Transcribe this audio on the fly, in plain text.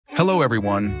Hello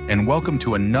everyone, and welcome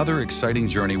to another exciting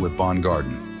journey with Bond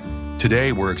Garden.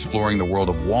 Today we're exploring the world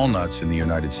of walnuts in the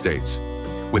United States.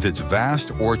 With its vast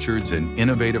orchards and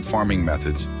innovative farming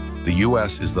methods, the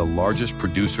U.S. is the largest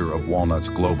producer of walnuts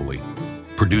globally,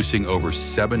 producing over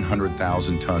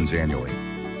 700,000 tons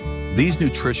annually. These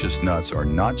nutritious nuts are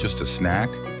not just a snack,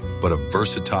 but a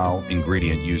versatile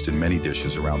ingredient used in many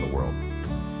dishes around the world.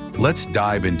 Let's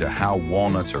dive into how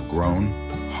walnuts are grown,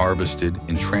 harvested,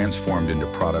 and transformed into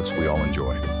products we all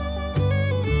enjoy.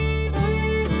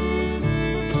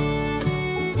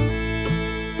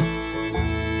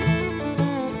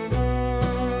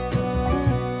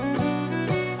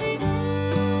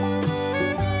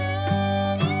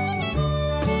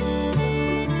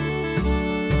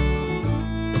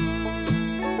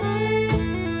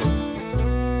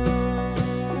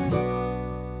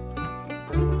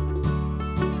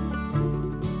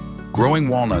 Growing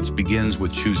walnuts begins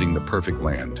with choosing the perfect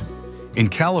land. In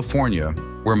California,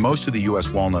 where most of the U.S.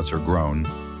 walnuts are grown,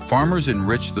 farmers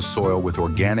enrich the soil with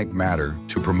organic matter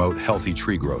to promote healthy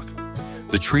tree growth.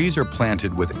 The trees are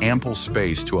planted with ample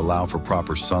space to allow for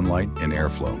proper sunlight and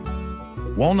airflow.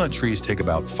 Walnut trees take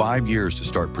about 5 years to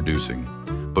start producing,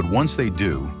 but once they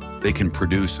do, they can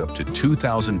produce up to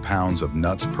 2,000 pounds of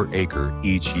nuts per acre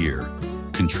each year,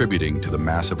 contributing to the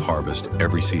massive harvest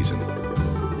every season.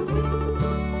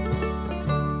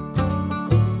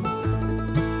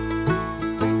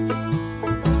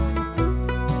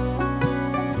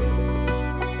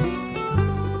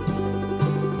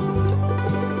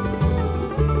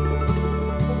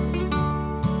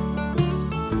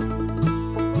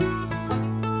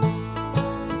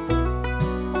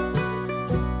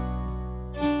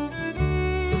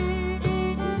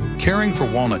 Caring for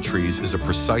walnut trees is a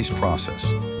precise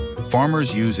process.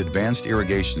 Farmers use advanced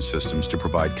irrigation systems to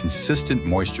provide consistent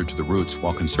moisture to the roots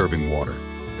while conserving water.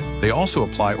 They also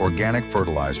apply organic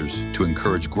fertilizers to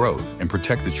encourage growth and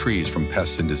protect the trees from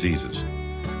pests and diseases.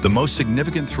 The most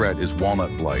significant threat is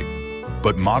walnut blight,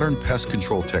 but modern pest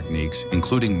control techniques,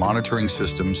 including monitoring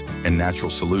systems and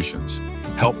natural solutions,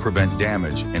 help prevent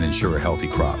damage and ensure a healthy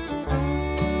crop.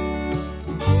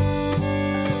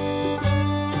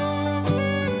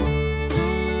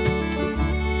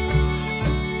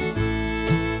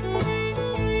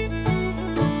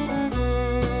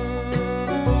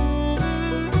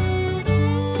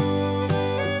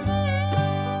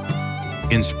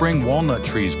 In spring, walnut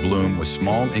trees bloom with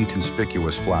small,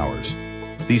 inconspicuous flowers.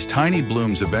 These tiny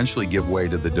blooms eventually give way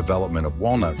to the development of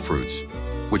walnut fruits,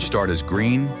 which start as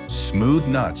green, smooth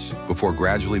nuts before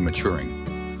gradually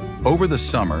maturing. Over the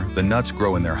summer, the nuts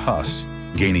grow in their husks,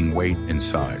 gaining weight and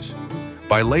size.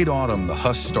 By late autumn, the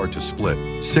husks start to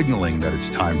split, signaling that it's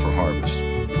time for harvest.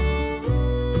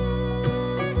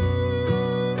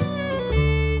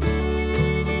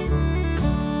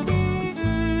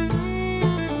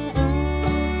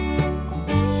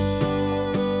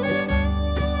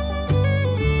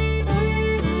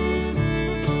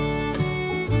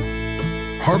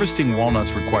 Harvesting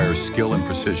walnuts requires skill and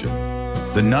precision.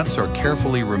 The nuts are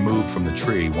carefully removed from the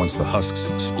tree once the husks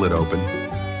split open,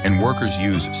 and workers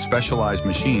use specialized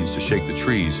machines to shake the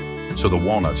trees so the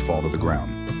walnuts fall to the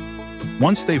ground.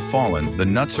 Once they've fallen, the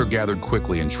nuts are gathered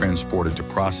quickly and transported to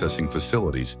processing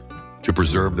facilities to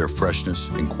preserve their freshness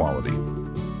and quality.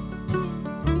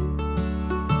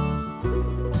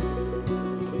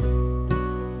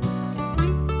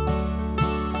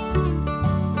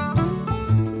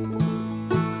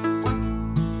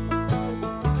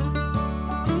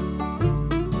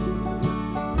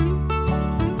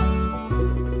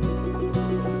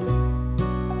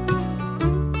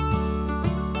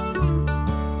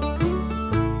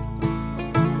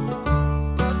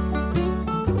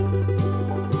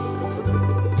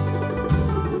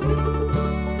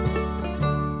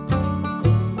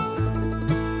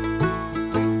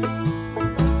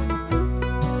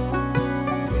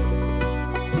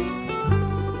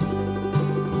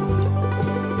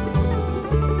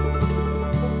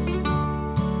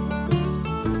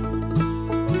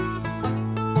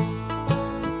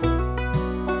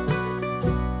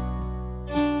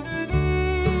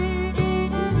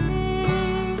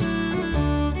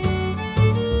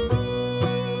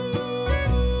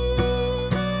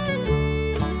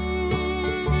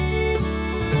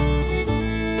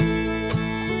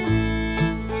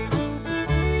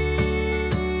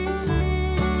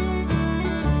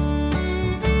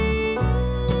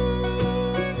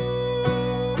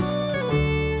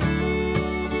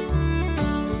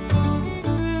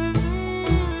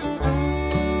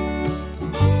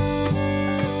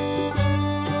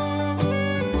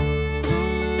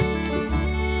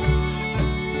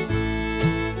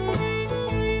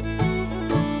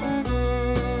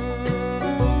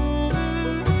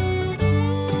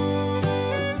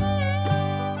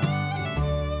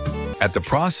 At the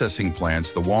processing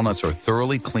plants, the walnuts are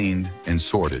thoroughly cleaned and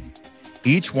sorted.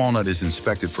 Each walnut is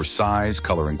inspected for size,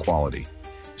 color, and quality.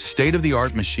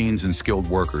 State-of-the-art machines and skilled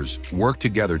workers work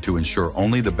together to ensure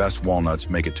only the best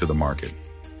walnuts make it to the market.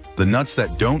 The nuts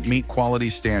that don't meet quality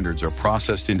standards are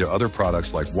processed into other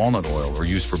products like walnut oil or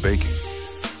used for baking.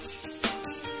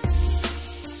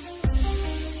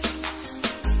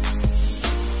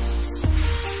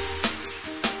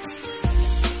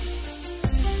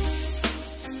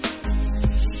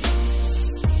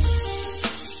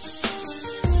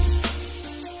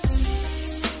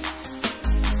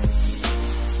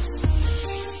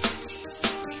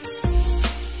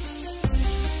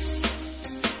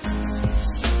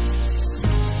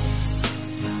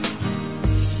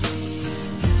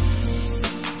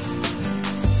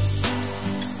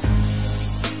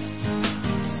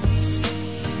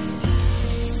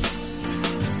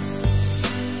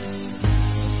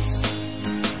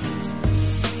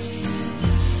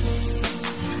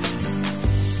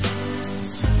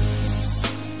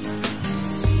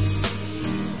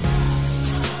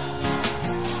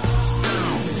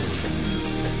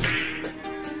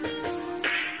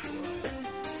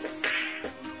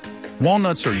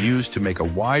 Walnuts are used to make a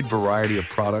wide variety of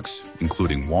products,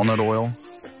 including walnut oil,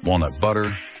 walnut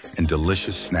butter, and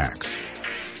delicious snacks.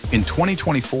 In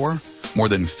 2024, more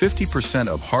than 50%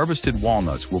 of harvested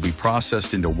walnuts will be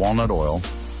processed into walnut oil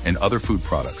and other food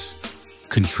products,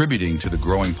 contributing to the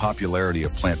growing popularity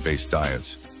of plant-based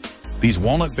diets. These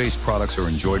walnut-based products are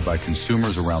enjoyed by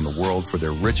consumers around the world for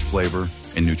their rich flavor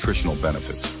and nutritional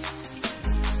benefits.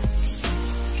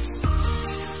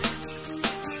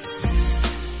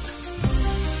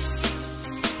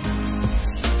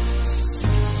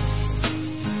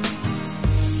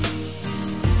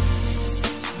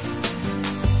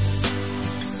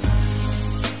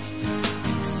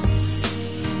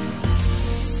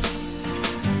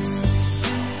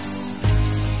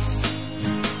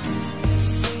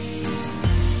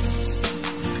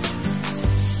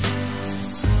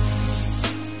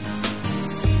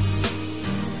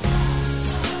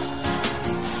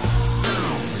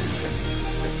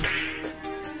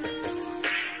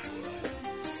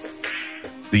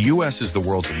 The U.S. is the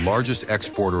world's largest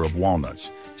exporter of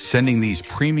walnuts, sending these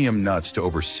premium nuts to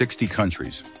over 60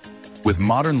 countries. With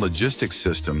modern logistics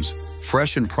systems,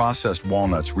 fresh and processed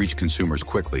walnuts reach consumers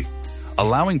quickly,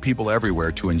 allowing people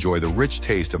everywhere to enjoy the rich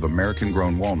taste of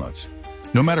American-grown walnuts,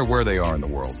 no matter where they are in the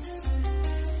world.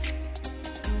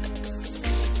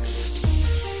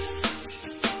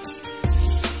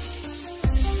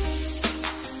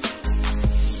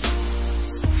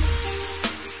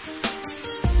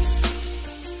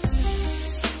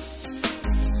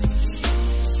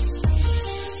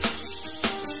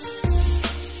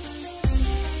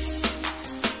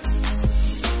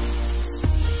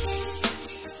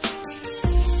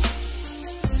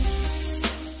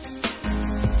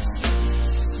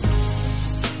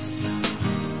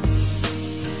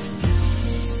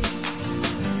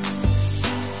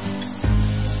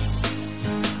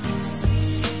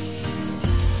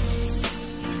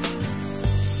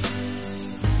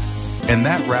 And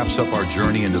that wraps up our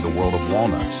journey into the world of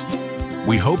walnuts.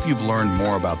 We hope you've learned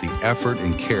more about the effort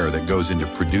and care that goes into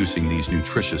producing these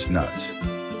nutritious nuts.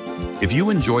 If you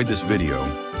enjoyed this video,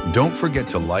 don't forget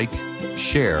to like,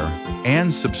 share,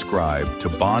 and subscribe to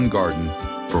Bond Garden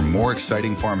for more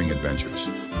exciting farming adventures.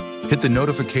 Hit the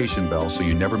notification bell so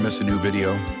you never miss a new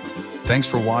video. Thanks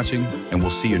for watching, and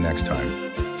we'll see you next time,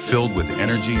 filled with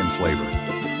energy and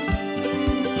flavor.